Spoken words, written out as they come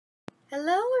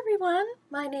Hello everyone,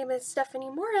 my name is Stephanie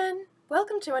Morin.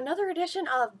 Welcome to another edition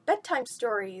of Bedtime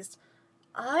Stories.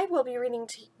 I will be reading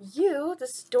to you the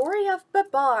story of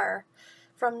Babar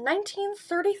from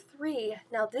 1933.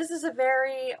 Now this is a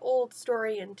very old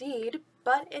story indeed,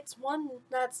 but it's one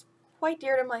that's quite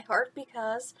dear to my heart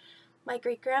because my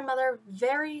great-grandmother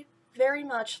very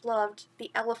much loved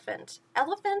the elephant.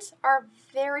 Elephants are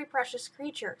very precious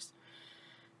creatures.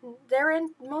 They're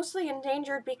mostly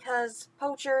endangered because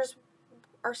poachers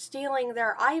are stealing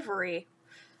their ivory.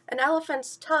 An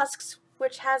elephant's tusks,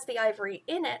 which has the ivory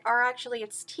in it, are actually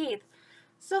its teeth.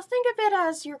 So think of it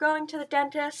as you're going to the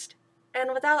dentist,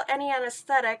 and without any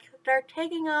anesthetic, they're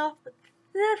taking off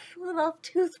this little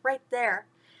tooth right there.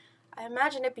 I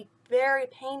imagine it'd be very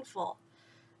painful.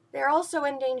 They're also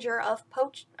in danger of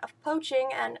poaching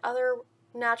and other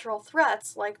natural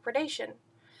threats like predation.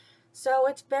 So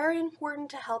it's very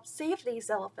important to help save these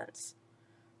elephants.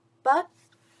 But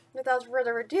without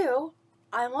further ado,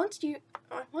 I want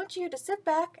you to sit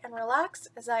back and relax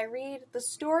as I read The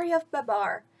Story of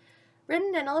Babar,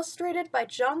 written and illustrated by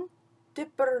John de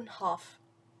Brunhoff.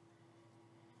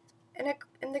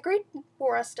 In the great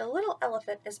forest, a little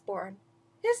elephant is born.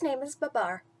 His name is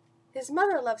Babar. His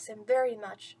mother loves him very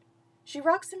much. She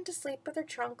rocks him to sleep with her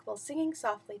trunk while singing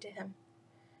softly to him.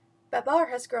 Babar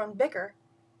has grown bigger.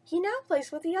 He now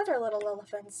plays with the other little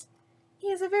elephants. He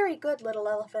is a very good little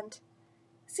elephant.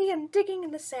 See him digging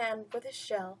in the sand with his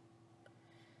shell.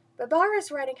 Babar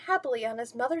is riding happily on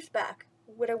his mother's back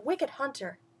when a wicked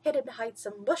hunter, hidden behind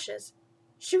some bushes,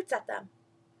 shoots at them.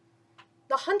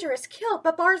 The hunter has killed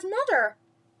Babar's mother!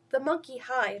 The monkey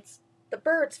hides. The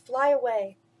birds fly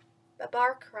away.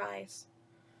 Babar cries.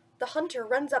 The hunter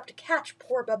runs up to catch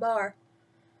poor Babar.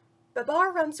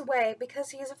 Babar runs away because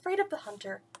he is afraid of the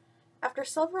hunter. After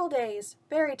several days,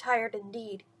 very tired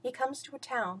indeed, he comes to a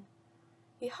town.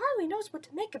 He hardly knows what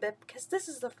to make of it because this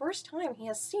is the first time he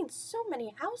has seen so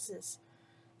many houses.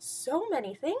 So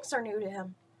many things are new to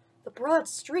him. The broad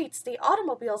streets, the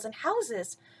automobiles and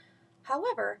houses.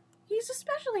 However, he is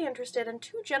especially interested in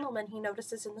two gentlemen he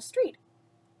notices in the street.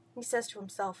 He says to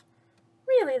himself,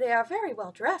 "Really, they are very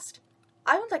well dressed.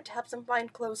 I would like to have some fine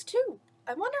clothes too.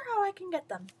 I wonder how I can get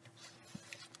them."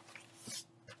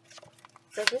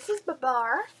 So this is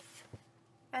Babar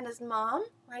and his mom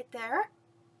right there.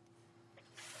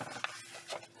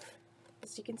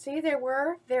 As you can see, they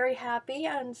were very happy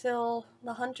until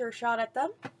the hunter shot at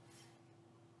them.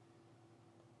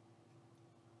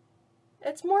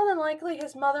 It's more than likely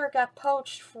his mother got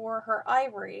poached for her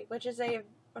ivory, which is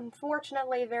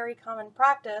unfortunately very common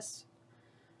practice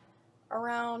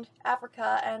around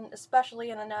Africa and especially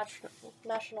in the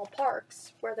national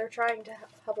parks where they're trying to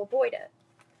help avoid it.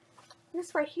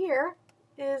 This right here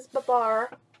is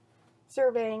Babar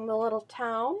surveying the little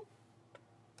town.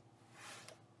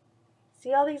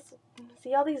 See all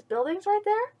these buildings right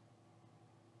there?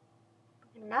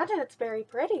 I can imagine it's very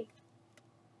pretty.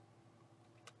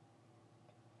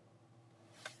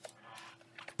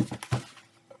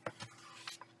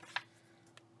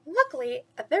 Luckily,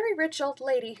 a very rich old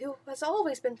lady who has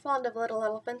always been fond of little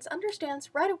elephants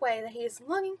understands right away that he is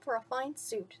longing for a fine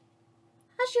suit.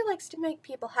 As she likes to make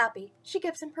people happy, she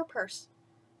gives him her purse.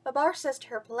 Babar says to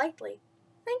her politely,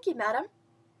 "Thank you, madam."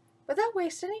 Without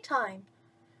wasting any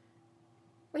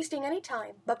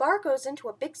time, Babar goes into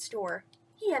a big store.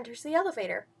 He enters the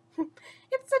elevator.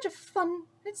 It's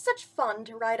such fun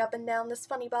to ride up and down this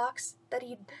funny box that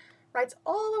he rides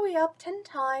all the way up 10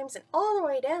 times and all the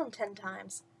way down 10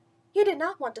 times. He did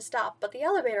not want to stop, but the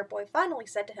elevator boy finally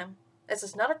said to him, "This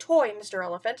is not a toy, Mr.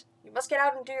 Elephant. You must get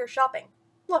out and do your shopping.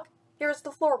 Look, here is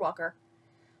the floor walker."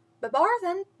 Babar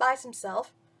then buys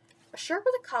himself a shirt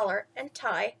with a collar and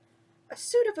tie, a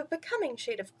suit of a becoming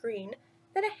shade of green,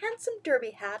 then a handsome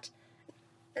derby hat,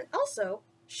 and also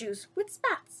shoes with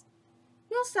spats.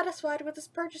 Well satisfied with his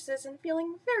purchases and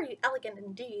feeling very elegant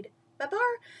indeed,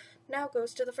 Babar now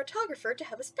goes to the photographer to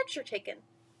have his picture taken.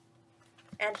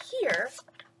 And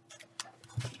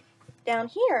down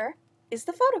here, is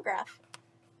the photograph.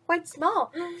 Quite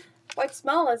small,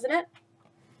 isn't it?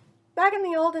 Back in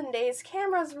the olden days,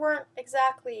 cameras weren't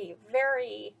exactly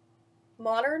very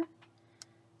modern,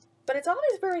 but it's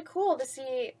always very cool to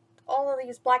see all of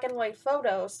these black and white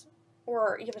photos,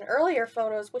 or even earlier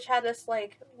photos, which had this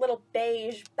like little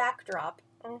beige backdrop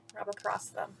up across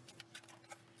them.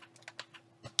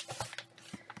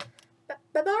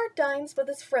 Babar dines with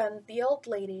his friend, the old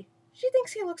lady. She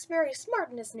thinks he looks very smart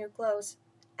in his new clothes.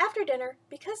 After dinner,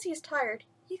 because he is tired,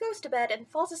 he goes to bed and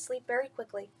falls asleep very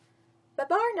quickly.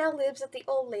 Babar now lives at the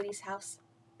old lady's house.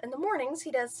 In the mornings,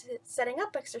 he does setting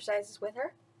up exercises with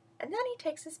her, and then he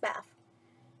takes his bath.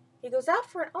 He goes out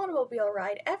for an automobile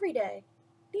ride every day.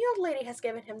 The old lady has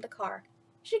given him the car.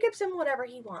 She gives him whatever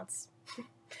he wants.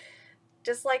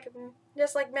 just like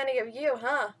many of you,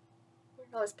 huh?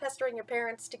 Always pestering your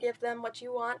parents to give them what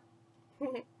you want.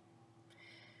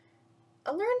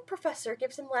 A learned professor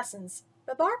gives him lessons.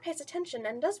 Babar pays attention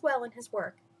and does well in his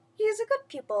work. He is a good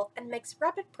pupil and makes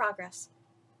rapid progress.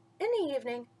 In the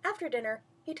evening, after dinner,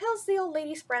 he tells the old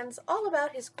lady's friends all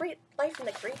about his great life in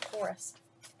the great forest.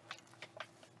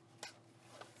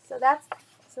 So that's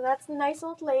the nice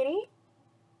old lady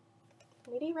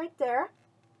right there.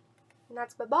 And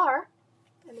that's Babar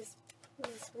in his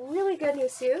really good new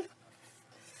suit.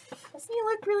 Doesn't he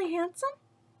look really handsome?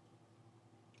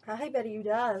 I bet he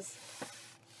does.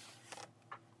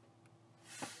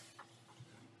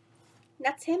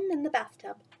 That's him in the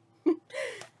bathtub.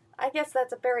 I guess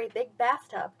that's a very big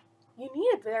bathtub. You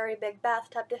need a very big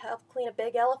bathtub to help clean a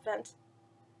big elephant.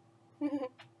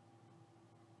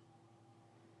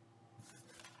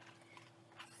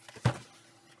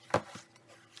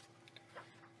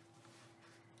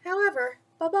 However,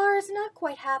 Babar is not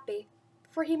quite happy,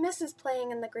 for he misses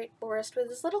playing in the great forest with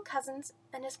his little cousins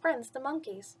and his friends the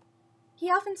monkeys. He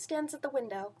often stands at the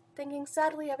window, thinking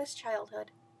sadly of his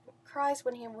childhood, and cries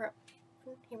when he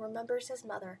remembers his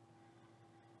mother.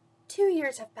 2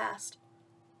 years have passed.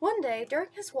 One day, during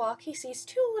his walk, he sees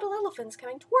 2 little elephants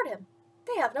coming toward him.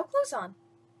 They have no clothes on.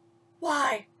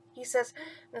 "Why," he says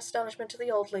in astonishment to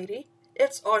the old lady,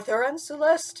 "it's Arthur and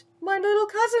Celeste, my little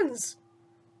cousins."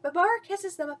 Babar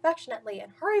kisses them affectionately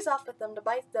and hurries off with them to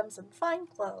buy them some fine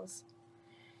clothes.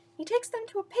 He takes them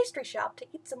to a pastry shop to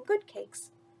eat some good cakes.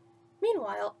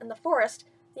 Meanwhile, in the forest,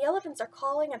 the elephants are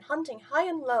calling and hunting high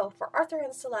and low for Arthur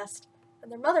and Celeste,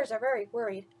 and their mothers are very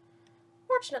worried.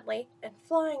 Fortunately, in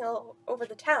flying over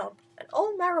the town, an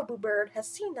old marabou bird has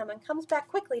seen them and comes back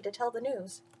quickly to tell the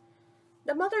news.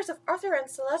 The mothers of Arthur and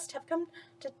Celeste have come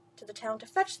to the town to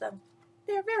fetch them.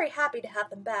 They are very happy to have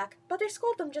them back, but they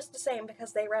scold them just the same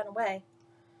because they ran away.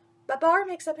 Babar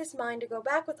makes up his mind to go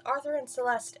back with Arthur and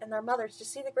Celeste and their mothers to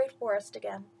see the great forest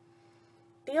again.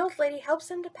 The old lady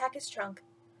helps him to pack his trunk.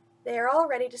 They are all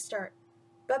ready to start.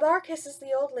 Babar kisses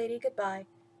the old lady goodbye.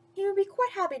 He would be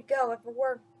quite happy to go if it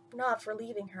were not for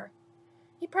leaving her.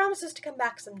 He promises to come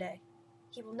back some day.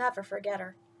 He will never forget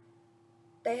her.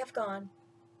 They have gone.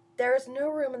 There is no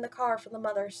room in the car for the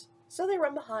mothers, so they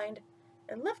run behind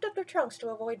and lift up their trunks to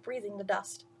avoid breathing the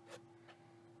dust.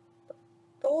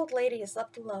 The old lady is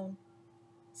left alone.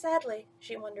 Sadly,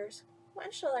 she wonders,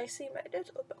 when shall I see my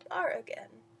little Babar again?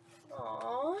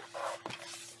 Aww.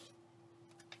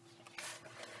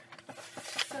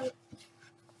 So,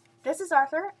 this is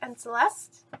Arthur and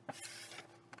Celeste.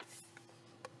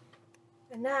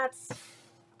 And that's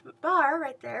Babar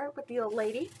right there with the old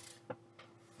lady.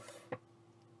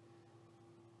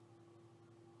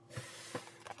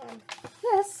 And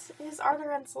this is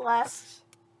Arthur and Celeste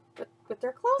with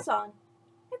their clothes on.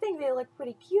 I think they look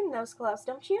pretty cute in those clothes,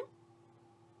 don't you?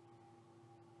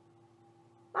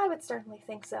 I would certainly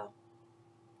think so.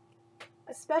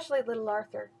 Especially little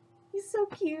Arthur. He's so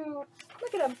cute.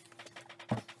 Look at him.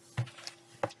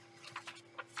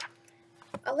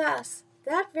 Alas,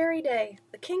 that very day,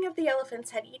 the king of the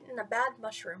elephants had eaten a bad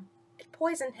mushroom. It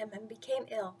poisoned him and became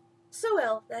ill. So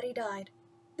ill that he died.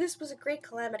 This was a great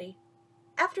calamity.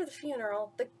 After the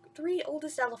funeral, the 3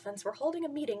 oldest elephants were holding a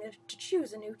meeting to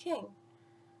choose a new king.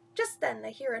 Just then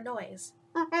they hear a noise.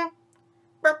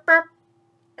 Burp, burp.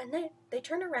 And they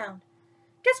turn around.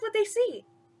 Guess what they see?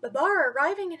 Babar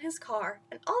arriving in his car,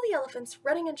 and all the elephants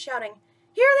running and shouting,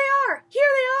 "Here they are! Here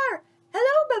they are!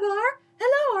 Hello, Babar!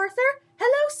 Hello, Arthur!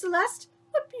 Hello, Celeste!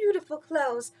 What beautiful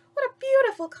clothes! What a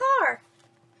beautiful car!"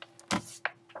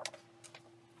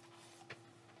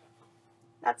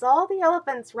 That's all the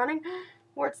elephants running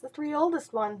towards the 3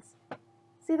 oldest ones.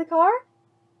 See the car?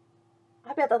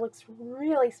 I bet that looks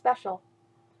really special.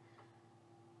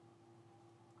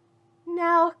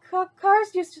 Now,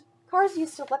 cars used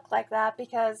to look like that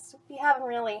because we haven't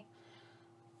really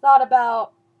thought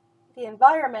about the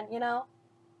environment, you know,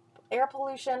 air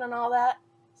pollution and all that.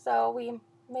 So we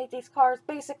made these cars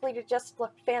basically to just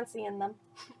look fancy in them.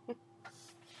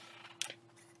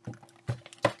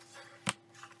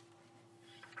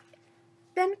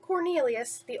 Then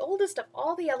Cornelius, the oldest of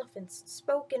all the elephants,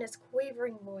 spoke in his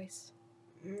quavering voice.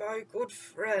 "My good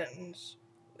friends,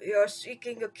 we are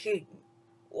seeking a king.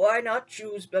 Why not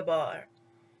choose Babar?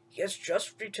 He has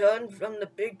just returned from the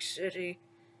big city.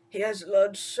 He has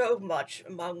learned so much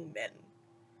among men.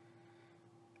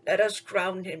 Let us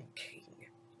crown him king."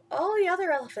 All the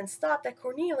other elephants thought that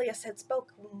Cornelius had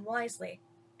spoken wisely,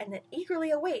 and then eagerly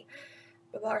await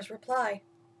Babar's reply.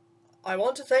 "I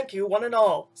want to thank you, one and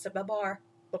all," said Babar.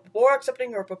 But before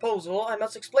accepting your proposal, I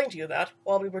must explain to you that,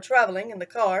 while we were traveling in the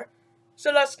car,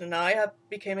 Celeste and I have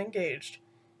become engaged.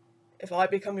 If I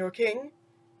become your king,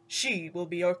 she will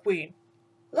be your queen."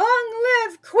 "Long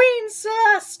live Queen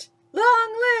Celeste!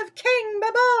 Long live King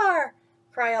Babar!"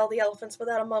 cry all the elephants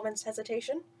without a moment's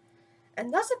hesitation.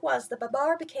 And thus it was that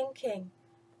Babar became king.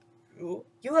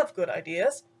 You have good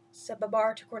ideas," said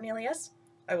Babar to Cornelius.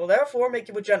 "I will therefore make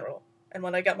you a general, and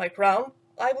when I get my crown,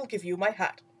 I will give you my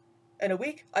hat. In a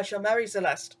week I shall marry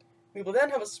Celeste. We will then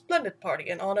have a splendid party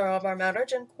in honor of our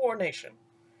marriage and coronation."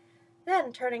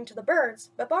 Then, turning to the birds,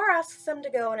 Babar asks them to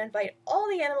go and invite all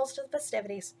the animals to the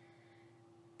festivities.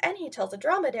 And he tells a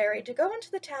dromedary to go into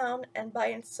the town and buy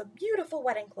in some beautiful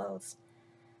wedding clothes.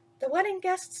 The wedding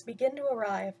guests begin to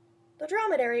arrive. The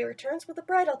dromedary returns with the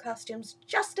bridal costumes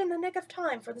just in the nick of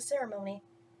time for the ceremony.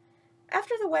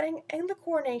 After the wedding and the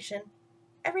coronation,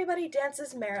 everybody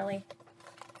dances merrily.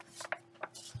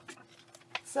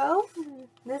 So,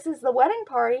 this is the wedding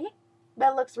party.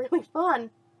 That looks really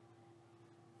fun.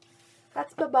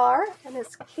 That's Babar in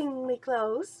his kingly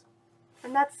clothes.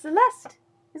 And that's Celeste,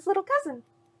 his little cousin,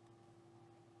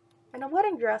 in a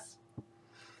wedding dress.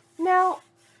 Now,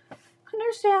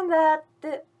 understand that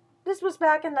this was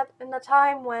back in the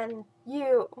time when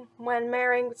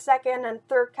marrying second and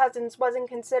third cousins wasn't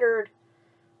considered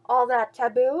all that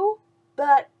taboo,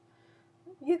 but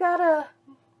you gotta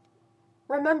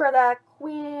remember that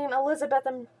Queen Elizabeth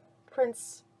and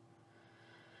Prince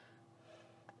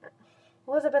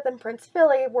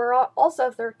Philly were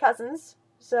also third cousins,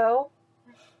 so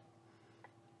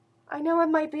I know it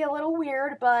might be a little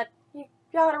weird, but you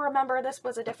gotta remember this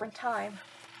was a different time.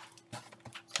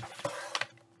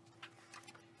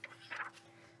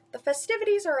 The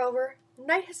festivities are over,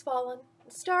 night has fallen,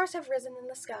 and stars have risen in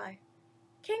the sky.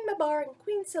 King Babar and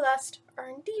Queen Celeste are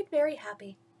indeed very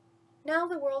happy. Now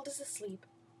the world is asleep.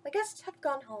 The guests have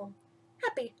gone home,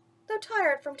 happy, though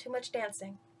tired from too much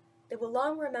dancing. They will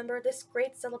long remember this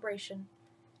great celebration.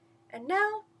 And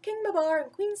now King Babar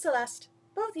and Queen Celeste,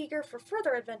 both eager for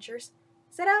further adventures,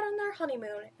 set out on their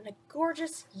honeymoon in a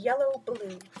gorgeous yellow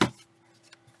balloon.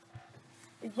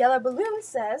 The yellow balloon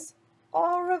says,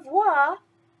 "Au revoir,"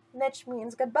 which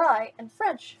means goodbye in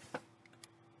French.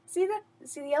 See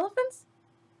the elephants?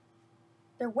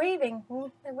 They're waving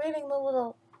the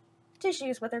little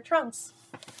tissues with their trunks.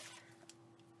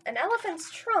 An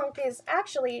elephant's trunk is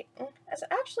actually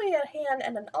a hand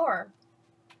and an arm.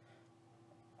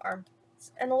 And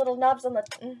the little knobs on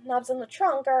the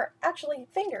trunk are actually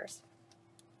fingers.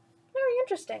 Very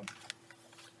interesting.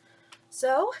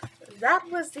 So, that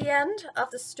was the end of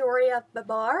the story of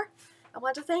Babar. I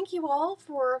want to thank you all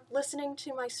for listening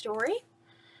to my story.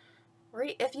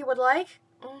 If you would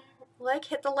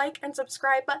hit the like and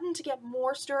subscribe button to get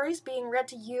more stories being read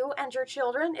to you and your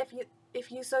children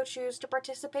if you so choose to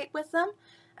participate with them,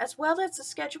 as well as the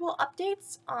schedule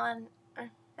updates on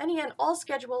any and all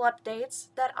schedule updates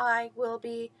that I will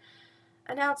be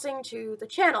announcing to the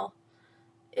channel,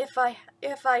 if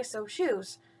I so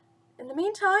choose. In the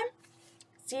meantime,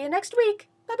 see you next week.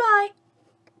 Bye-bye.